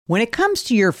When it comes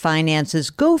to your finances,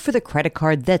 go for the credit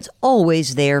card that's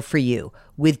always there for you.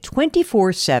 With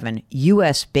 24/7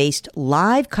 U.S.-based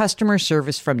live customer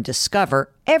service from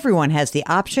Discover, everyone has the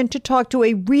option to talk to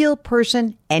a real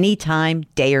person anytime,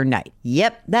 day or night.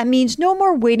 Yep, that means no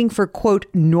more waiting for, quote,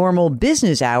 normal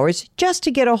business hours just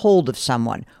to get a hold of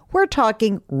someone. We're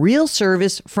talking real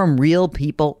service from real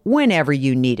people whenever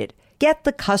you need it. Get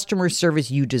the customer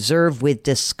service you deserve with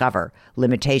Discover.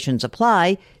 Limitations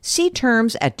apply. See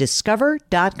terms at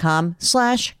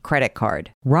discover.com/credit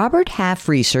card. Robert Half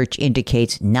research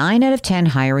indicates 9 out of 10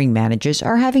 hiring managers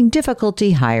are having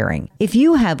difficulty hiring. If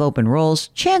you have open roles,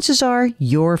 chances are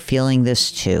you're feeling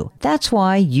this too. That's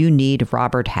why you need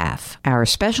Robert Half. Our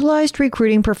specialized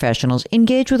recruiting professionals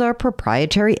engage with our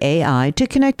proprietary AI to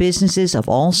connect businesses of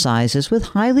all sizes with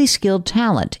highly skilled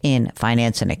talent in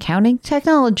finance and accounting,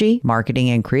 technology, marketing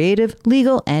and creative,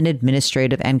 legal and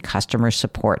administrative, and customer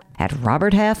support. At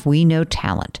Robert Half, we know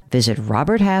talent. Visit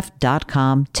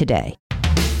roberthalf.com today.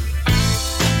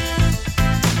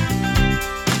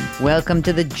 Welcome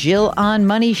to the Jill on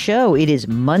Money Show. It is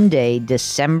Monday,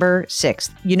 December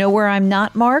 6th. You know where I'm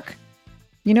not, Mark?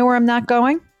 You know where I'm not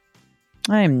going?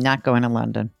 I am not going to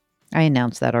London. I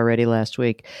announced that already last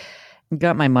week.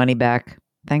 Got my money back,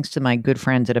 thanks to my good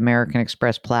friends at American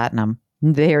Express Platinum.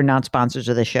 They are not sponsors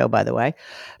of the show, by the way.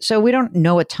 So we don't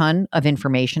know a ton of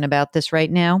information about this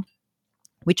right now,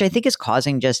 which I think is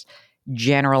causing just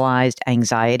generalized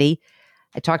anxiety.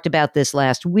 I talked about this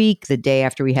last week, the day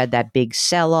after we had that big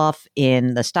sell-off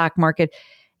in the stock market.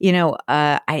 You know,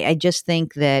 I just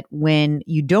think that when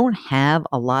you don't have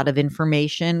a lot of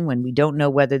information, when we don't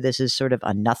know whether this is sort of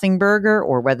a nothing burger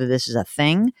or whether this is a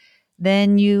thing,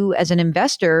 then you, as an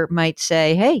investor, might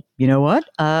say, hey, you know what?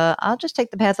 I'll just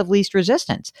take the path of least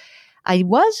resistance. I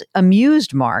was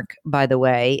amused, Mark, by the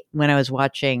way, when I was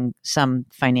watching some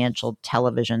financial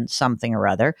television, something or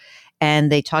other,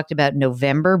 and they talked about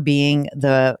November being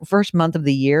the first month of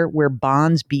the year where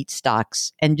bonds beat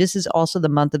stocks. And this is also the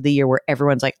month of the year where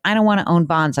everyone's like, I don't want to own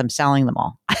bonds. I'm selling them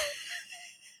all.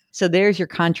 So there's your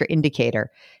contraindicator.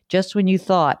 Just when you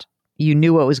thought you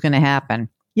knew what was going to happen,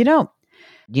 you don't.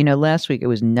 You know, last week it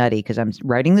was nutty because I'm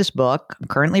writing this book. I'm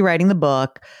currently writing the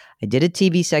book. I did a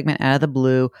TV segment out of the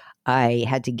blue. I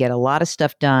had to get a lot of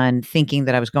stuff done thinking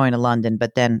that I was going to London.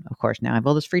 But then, of course, now I have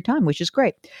all this free time, which is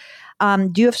great.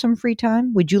 Do you have some free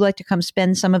time? Would you like to come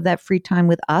spend some of that free time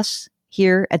with us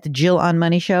here at the Jill on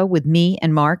Money Show with me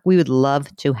and Mark? We would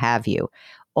love to have you.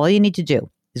 All you need to do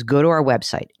is go to our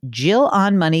website,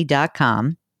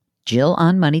 jillonmoney.com,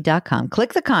 jillonmoney.com.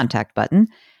 Click the contact button.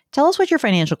 Tell us what your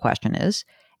financial question is.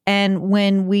 And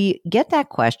when we get that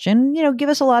question, you know, give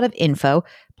us a lot of info.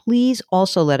 Please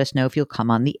also let us know if you'll come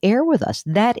on the air with us.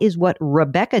 That is what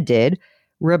Rebecca did.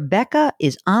 Rebecca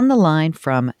is on the line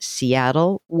from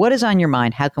Seattle. What is on your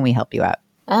mind? How can we help you out?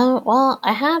 Well,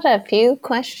 I had a few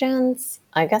questions.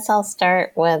 I guess I'll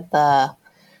start with the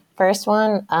first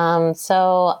one.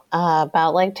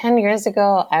 About like 10 years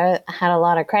ago, I had a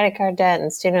lot of credit card debt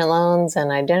and student loans,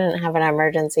 and I didn't have an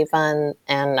emergency fund.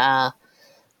 And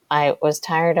I was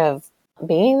tired of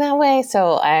being that way.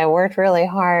 So I worked really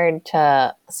hard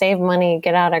to save money,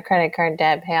 get out of credit card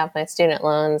debt, pay off my student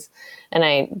loans. And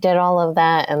I did all of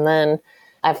that. And then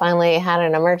I finally had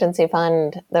an emergency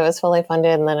fund that was fully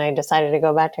funded. And then I decided to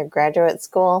go back to graduate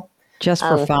school. Just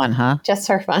for fun, huh? Just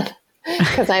for fun,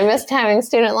 because I missed having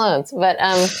student loans.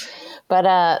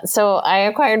 So I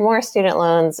acquired more student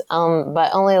loans,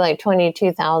 but only like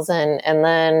 22,000. And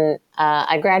then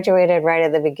I graduated right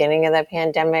at the beginning of the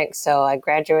pandemic. So I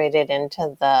graduated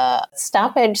into the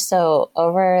stoppage. So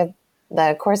over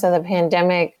the course of the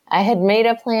pandemic, I had made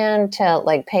a plan to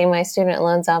like pay my student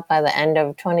loans off by the end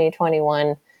of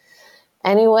 2021.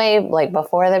 Anyway, like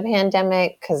before the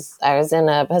pandemic, because I was in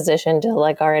a position to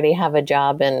like already have a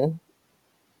job and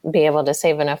be able to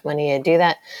save enough money to do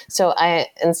that. So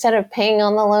instead of paying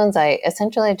on the loans, I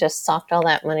essentially just socked all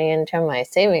that money into my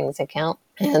savings account.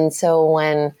 And so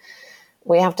when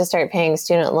we have to start paying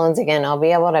student loans again, I'll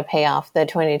be able to pay off the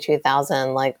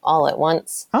 22,000 like all at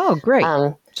once. Oh, great.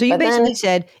 So you basically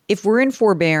said, if we're in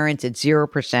forbearance at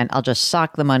 0%, I'll just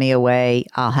sock the money away.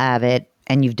 I'll have it.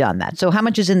 And you've done that. So how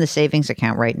much is in the savings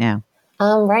account right now?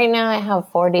 Right now I have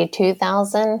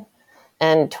 42,000,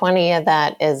 and 20 of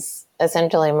that is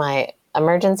essentially my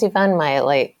emergency fund,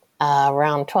 my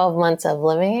around 12 months of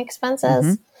living expenses.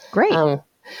 Mm-hmm. Great. Can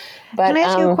I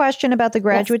ask you a question about the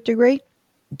graduate degree?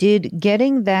 Did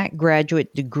getting that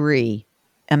graduate degree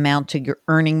amount to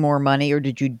earning more money, or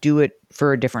did you do it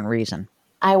for a different reason?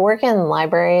 I work in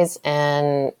libraries,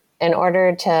 and in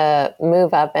order to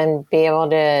move up and be able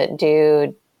to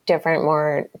do different,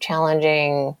 more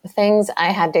challenging things,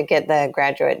 I had to get the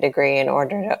graduate degree in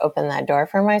order to open that door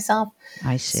for myself.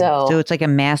 I see. So it's like a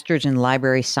master's in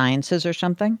library sciences or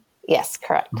something? Yes,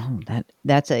 correct. Oh,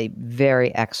 that's a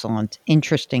very excellent,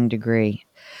 interesting degree.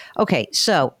 Okay,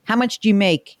 so how much do you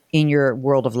make in your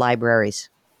world of libraries?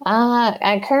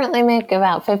 I currently make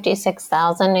about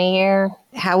 $56,000 a year.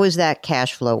 How is that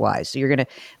cash flow wise?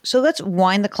 So let's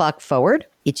wind the clock forward.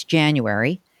 It's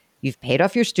January. You've paid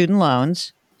off your student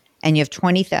loans and you have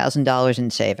 $20,000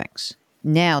 in savings.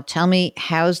 Now tell me,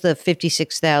 how's the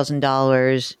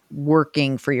 $56,000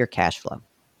 working for your cash flow?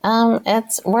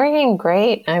 It's working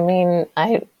great. I mean,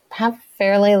 I have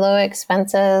fairly low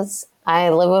expenses. I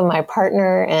live with my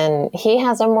partner and he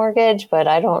has a mortgage, but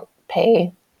I don't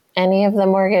pay any of the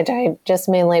mortgage. I just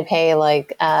mainly pay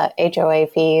like HOA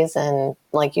fees and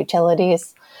like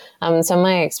utilities. So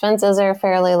my expenses are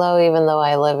fairly low, even though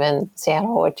I live in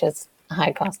Seattle, which is a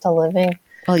high cost of living.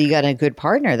 Well, you got a good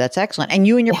partner. That's excellent. And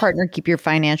you and your partner keep your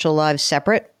financial lives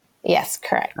separate? Yes,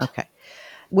 correct. Okay.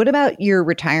 What about your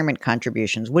retirement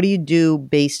contributions? What do you do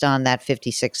based on that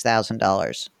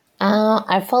 $56,000?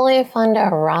 I fully fund a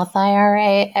Roth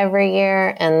IRA every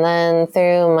year. And then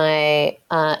through my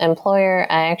employer,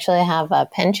 I actually have a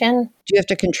pension. Do you have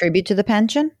to contribute to the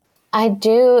pension? I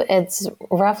do. It's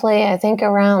roughly, I think,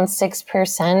 around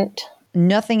 6%.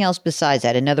 Nothing else besides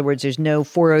that. In other words, there's no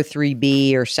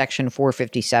 403B or Section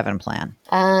 457 plan.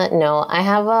 No, I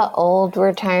have an old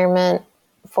retirement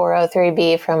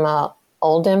 403B from an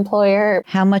old employer.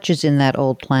 How much is in that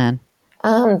old plan?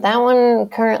 That one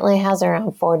currently has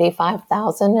around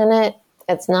 $45,000 in it.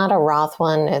 It's not a Roth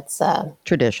one. It's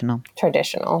traditional.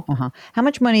 Traditional. How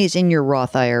much money is in your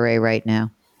Roth IRA right now?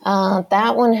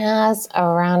 That one has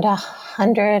around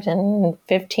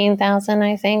 $115,000,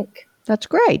 I think. That's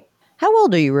great. How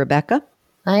old are you, Rebecca?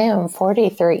 I am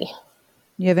 43.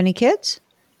 You have any kids?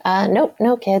 Nope,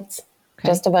 no kids. Okay.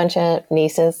 Just a bunch of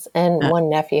nieces and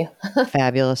one nephew.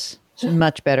 Fabulous. It's a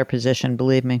much better position,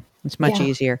 believe me. It's much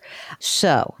easier.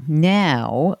 So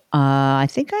now I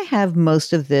think I have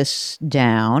most of this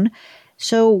down.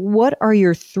 So what are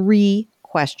your 3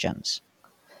 questions?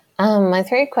 My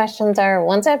 3 questions are,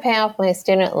 once I pay off my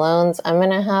student loans, I'm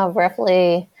going to have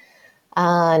roughly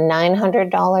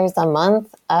 $900 a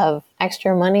month of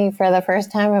extra money for the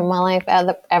first time in my life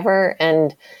ever.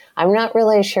 And I'm not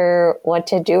really sure what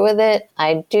to do with it.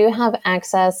 I do have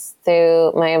access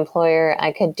through my employer.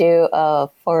 I could do a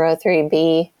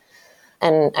 403B,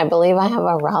 and I believe I have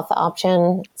a Roth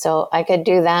option. So I could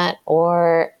do that,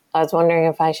 or I was wondering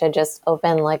if I should just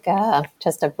open like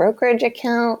just a brokerage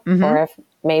account, or if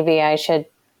maybe I should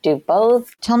do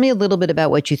both. Tell me a little bit about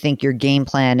what you think your game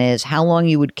plan is, how long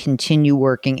you would continue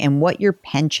working, and what your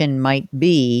pension might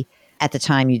be at the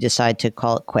time you decide to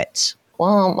call it quits.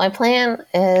 Well, my plan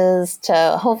is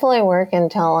to hopefully work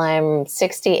until I'm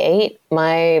 68.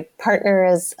 My partner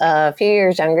is a few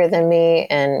years younger than me,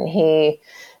 and he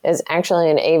is actually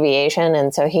in aviation,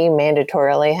 and so he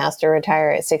mandatorily has to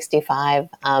retire at 65.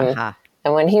 And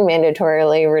when he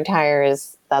mandatorily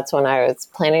retires, that's when I was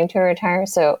planning to retire.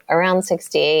 So around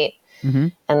 68.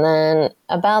 And then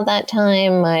about that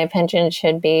time, my pension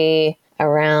should be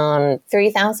around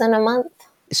 $3,000 a month.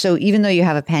 So even though you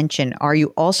have a pension, are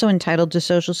you also entitled to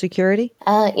Social Security?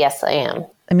 Yes, I am.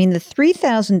 I mean, the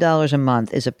 $3,000 a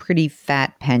month is a pretty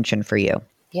fat pension for you.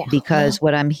 Yeah. Because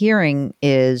what I'm hearing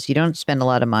is you don't spend a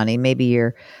lot of money. Maybe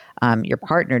your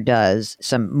partner does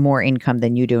some more income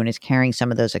than you do and is carrying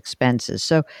some of those expenses.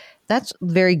 So that's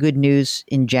very good news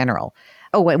in general.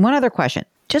 Oh, wait, one other question.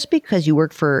 Just because you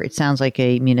work for, it sounds like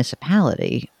a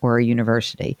municipality or a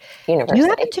university. Do you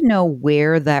happen to know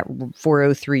where that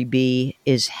 403B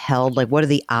is held? Like, what are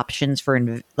the options for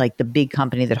like the big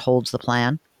company that holds the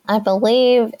plan? I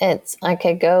believe I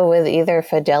could go with either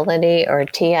Fidelity or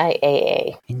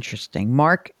TIAA. Interesting.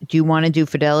 Mark, do you want to do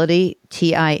Fidelity,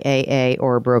 TIAA,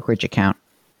 or a brokerage account?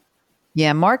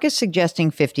 Yeah, Mark is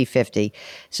suggesting 50-50.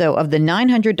 So of the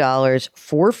 $900,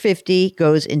 $450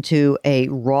 goes into a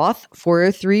Roth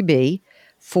 403B.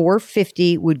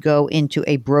 $450 would go into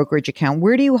a brokerage account.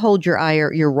 Where do you hold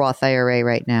your Roth IRA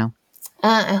right now?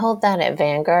 I hold that at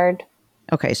Vanguard.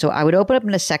 Okay, so I would open up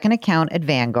in a second account at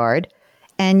Vanguard,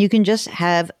 and you can just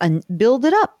build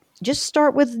it up. Just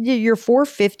start with your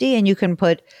 $450, and you can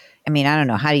put, I mean, I don't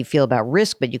know, how do you feel about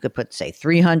risk, but you could put, say,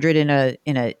 $300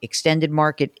 in a extended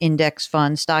market index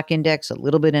fund, stock index, a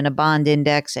little bit in a bond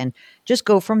index, and just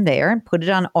go from there and put it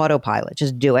on autopilot.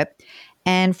 Just do it.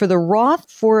 And for the Roth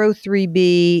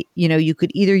 403B, you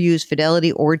could either use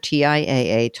Fidelity or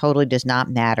TIAA. Totally does not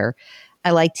matter.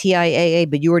 I like TIAA,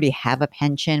 but you already have a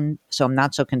pension, so I'm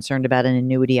not so concerned about an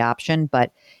annuity option.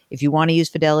 But if you want to use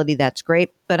Fidelity, that's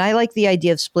great. But I like the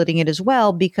idea of splitting it as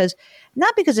well because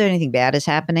not because anything bad is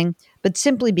happening, but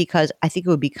simply because I think it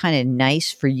would be kind of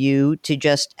nice for you to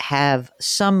just have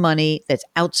some money that's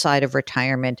outside of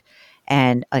retirement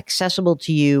and accessible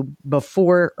to you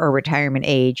before a retirement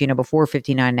age, before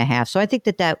 59 and a half. So I think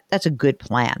that's a good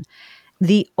plan.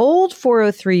 The old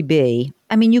 403B,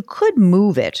 I mean, you could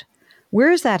move it.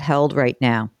 Where is that held right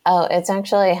now? Oh, it's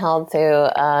actually held through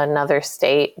another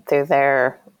state through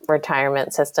their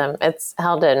retirement system. It's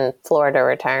held in Florida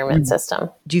retirement system.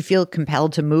 Do you feel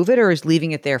compelled to move it, or is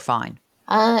leaving it there fine?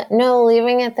 No,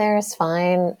 leaving it there is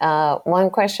fine. One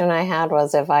question I had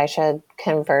was if I should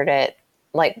convert it,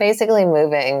 like basically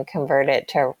move it and convert it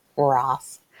to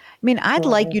Roth. I mean, I'd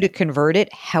like you to convert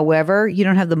it. However, you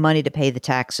don't have the money to pay the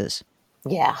taxes.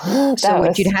 Yeah. So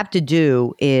what you'd have to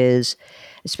do is,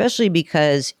 especially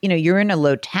because, you're in a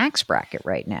low tax bracket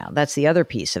right now. That's the other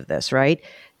piece of this, right?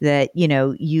 That,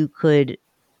 you could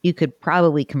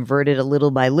probably convert it a little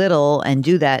by little and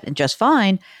do that just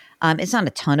fine. It's not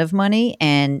a ton of money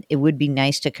and it would be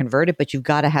nice to convert it, but you've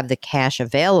got to have the cash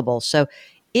available. So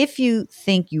if you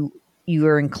think you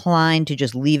are inclined to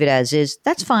just leave it as is,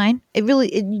 that's fine.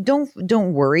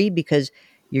 Don't worry because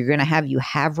you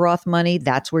have Roth money.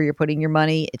 That's where you're putting your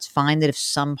money. It's fine that if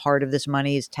some part of this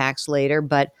money is taxed later,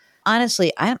 but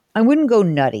honestly, I wouldn't go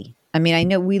nutty. I mean, I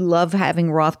know we love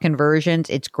having Roth conversions.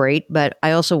 It's great, but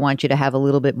I also want you to have a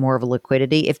little bit more of a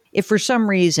liquidity. If for some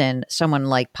reason someone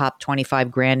like popped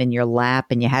 25 grand in your lap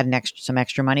and you had some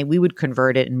extra money, we would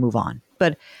convert it and move on.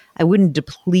 But I wouldn't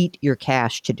deplete your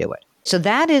cash to do it. So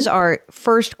that is our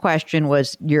first question,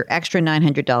 was your extra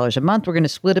 $900 a month. We're going to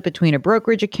split it between a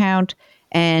brokerage account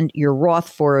and your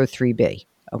Roth 403B.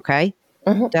 Okay?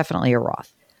 Mm-hmm. Definitely a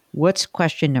Roth. What's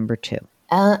question number 2?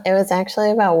 It was actually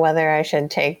about whether I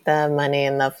should take the money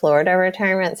in the Florida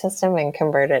retirement system and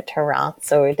convert it to Roth.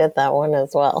 So we did that one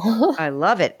as well. I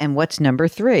love it. And what's number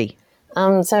 3?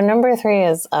 So number 3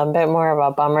 is a bit more of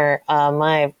a bummer.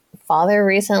 My father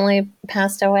recently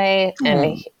passed away,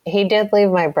 and he did leave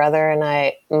my brother and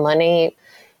I money,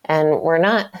 and we're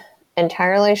not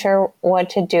entirely sure what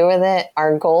to do with it.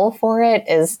 Our goal for it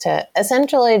is to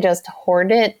essentially just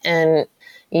hoard it and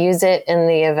use it in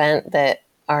the event that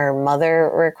our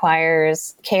mother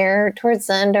requires care towards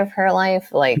the end of her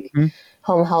life, like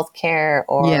home health care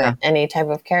or any type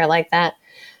of care like that.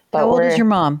 But how old is your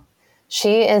mom?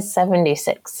 She is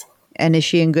 76. And is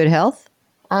she in good health?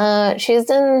 She's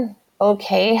in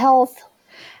okay health.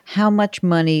 How much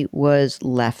money was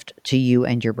left to you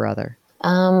and your brother?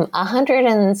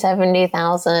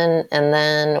 $170,000, and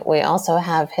then we also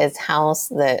have his house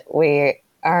that we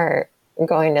are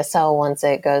going to sell once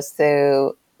it goes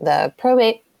through the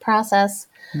probate process.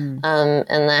 And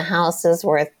the house is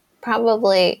worth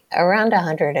probably around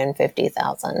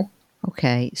 $150,000.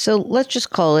 Okay, so let's just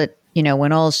call it,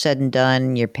 when all is said and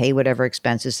done, you pay whatever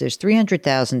expenses. There's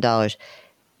 $300,000.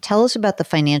 Tell us about the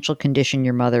financial condition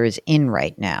your mother is in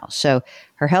right now. So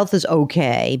her health is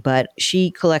okay, but she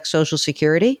collects Social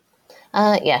Security?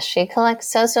 Yes, she collects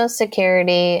Social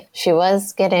Security. She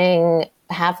was getting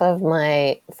half of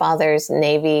my father's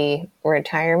Navy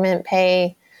retirement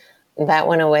pay. That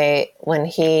went away when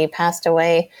he passed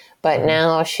away. But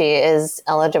now she is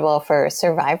eligible for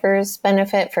survivor's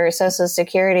benefit for Social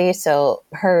Security. So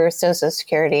her Social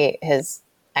Security is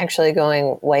actually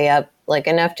going way up, like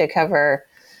enough to cover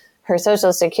her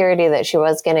Social Security that she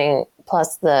was getting,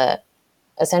 plus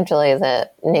essentially the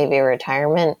Navy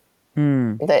retirement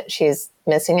that she's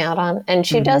missing out on. And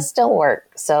she does still work.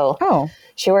 So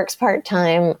she works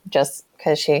part-time just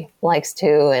because she likes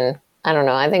to. And I don't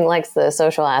know, I think likes the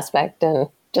social aspect and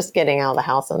just getting out of the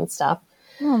house and stuff.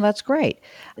 Oh, that's great.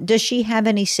 Does she have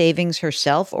any savings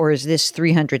herself, or is this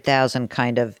 $300,000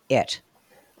 kind of it?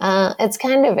 It's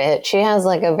kind of it. She has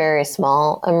like a very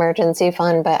small emergency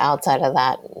fund, but outside of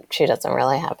that, she doesn't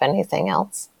really have anything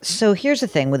else. So here's the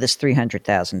thing with this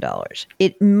 $300,000.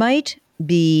 It might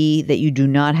be that you do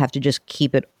not have to just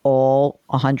keep it all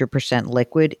 100%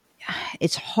 liquid.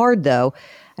 It's hard though.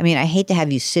 I mean, I hate to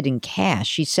have you sit in cash.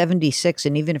 She's 76,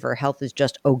 and even if her health is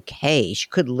just okay, she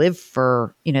could live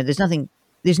for, there's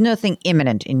nothing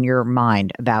imminent in your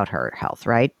mind about her health,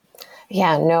 right?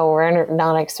 Yeah, no, we're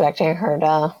not expecting her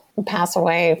to pass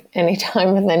away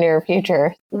anytime in the near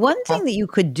future. One thing that you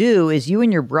could do is you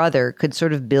and your brother could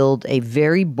sort of build a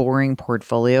very boring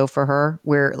portfolio for her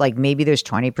where like maybe there's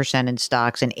 20% in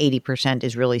stocks and 80%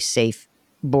 is really safe,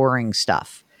 boring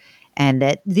stuff. And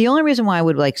that the only reason why I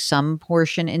would like some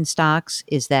portion in stocks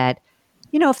is that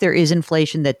if there is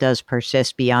inflation that does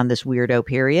persist beyond this weirdo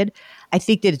period, I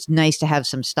think that it's nice to have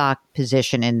some stock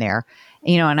position in there.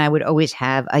 And I would always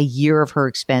have a year of her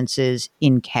expenses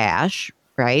in cash,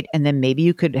 right? And then maybe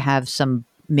you could have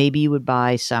maybe you would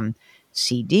buy some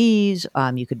CDs.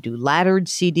 You could do laddered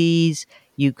CDs.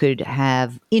 You could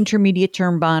have intermediate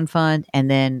term bond fund, and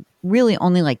then really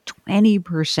only like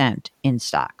 20% in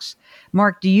stocks.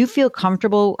 Mark, do you feel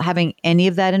comfortable having any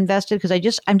of that invested? Because I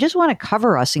just want to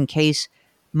cover us in case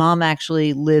mom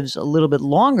actually lives a little bit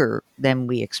longer than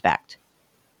we expect.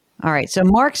 All right. So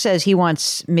Mark says he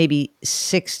wants maybe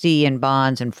 60 in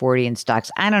bonds and 40 in stocks.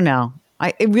 I don't know.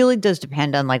 It really does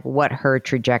depend on like what her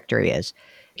trajectory is.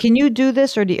 Can you do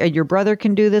this, or your brother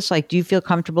can do this? Like, do you feel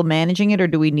comfortable managing it, or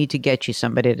do we need to get you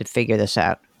somebody to figure this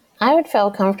out? I would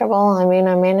feel comfortable. I mean,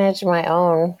 I manage my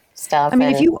own stuff. I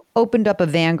mean, if you opened up a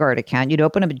Vanguard account, you'd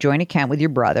open up a joint account with your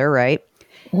brother, right?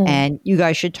 Mm-hmm. And you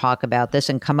guys should talk about this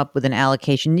and come up with an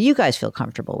allocation you guys feel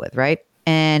comfortable with, right?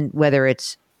 And whether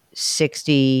it's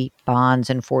 60 bonds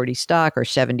and 40 stock, or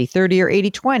 70-30 or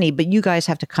 80-20, but you guys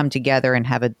have to come together and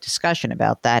have a discussion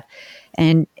about that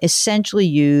and essentially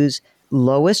use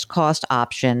lowest cost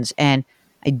options. And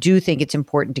I do think it's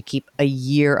important to keep a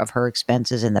year of her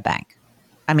expenses in the bank.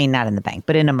 I mean, not in the bank,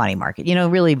 but in a money market,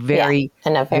 really very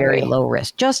low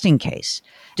risk, just in case.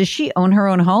 Does she own her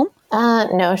own home?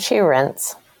 No, she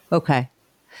rents. Okay.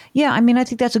 Yeah, I mean, I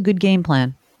think that's a good game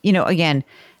plan. Again,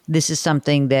 this is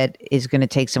something that is going to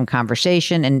take some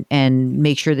conversation and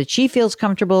make sure that she feels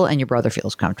comfortable and your brother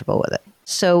feels comfortable with it.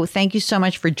 So thank you so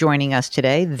much for joining us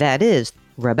today. That is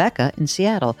Rebecca in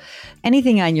Seattle.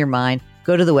 Anything on your mind,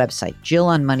 go to the website,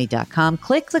 jillonmoney.com,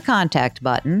 click the contact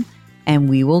button, and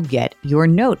we will get your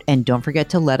note. And don't forget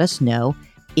to let us know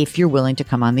if you're willing to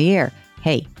come on the air.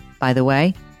 Hey, by the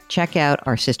way, check out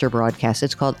our sister broadcast.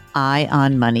 It's called Eye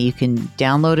on Money. You can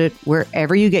download it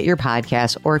wherever you get your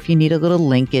podcasts, or if you need a little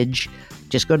linkage,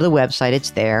 just go to the website.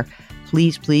 It's there.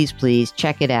 Please, please, please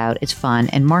check it out. It's fun.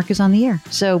 And Mark is on the air.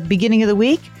 So beginning of the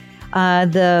week,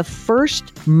 the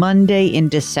first Monday in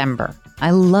December.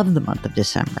 I love the month of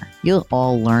December. You'll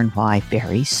all learn why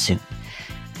very soon.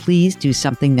 Please do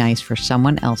something nice for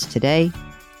someone else today.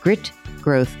 Grit,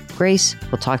 growth, grace.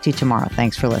 We'll talk to you tomorrow.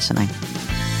 Thanks for listening.